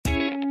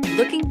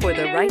Looking for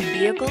the right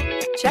vehicle?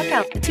 Check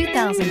out the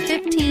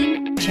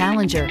 2015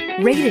 Challenger.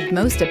 Rated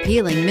most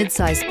appealing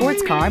midsize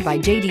sports car by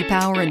J.D.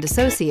 Power and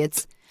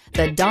Associates,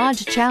 the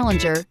Dodge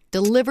Challenger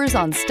delivers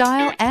on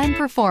style and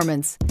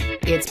performance.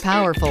 It's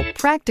powerful,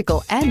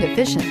 practical, and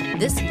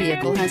efficient. This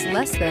vehicle has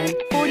less than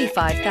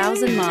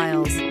 45,000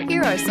 miles.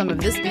 Here are some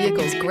of this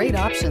vehicle's great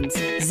options: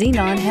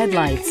 xenon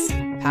headlights,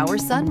 power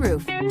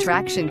sunroof,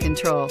 traction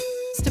control,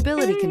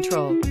 stability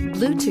control,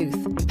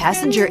 Bluetooth,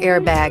 passenger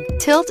airbag,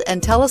 tilt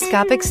and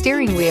telescopic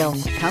steering wheel,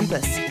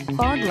 compass,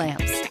 fog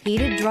lamps,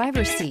 heated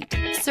driver's seat.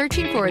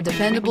 Searching for a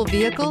dependable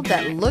vehicle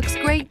that looks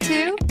great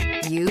too?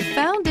 You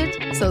found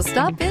it, so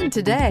stop in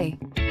today.